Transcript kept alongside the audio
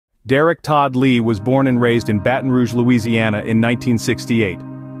Derrick Todd Lee was born and raised in Baton Rouge, Louisiana in 1968.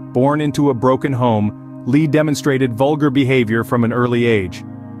 Born into a broken home, Lee demonstrated vulgar behavior from an early age.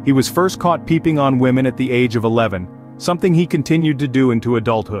 He was first caught peeping on women at the age of 11, something he continued to do into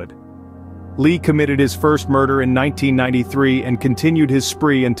adulthood. Lee committed his first murder in 1993 and continued his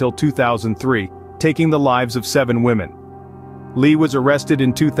spree until 2003, taking the lives of 7 women. Lee was arrested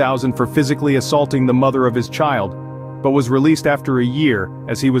in 2000 for physically assaulting the mother of his child, but was released after a year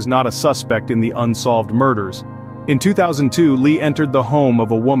as he was not a suspect in the unsolved murders. In 2002, Lee entered the home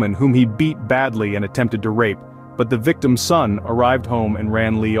of a woman whom he beat badly and attempted to rape, but the victim's son arrived home and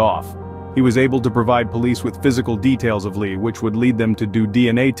ran Lee off. He was able to provide police with physical details of Lee, which would lead them to do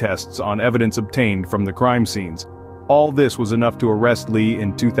DNA tests on evidence obtained from the crime scenes. All this was enough to arrest Lee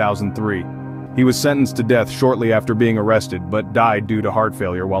in 2003. He was sentenced to death shortly after being arrested, but died due to heart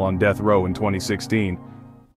failure while on death row in 2016.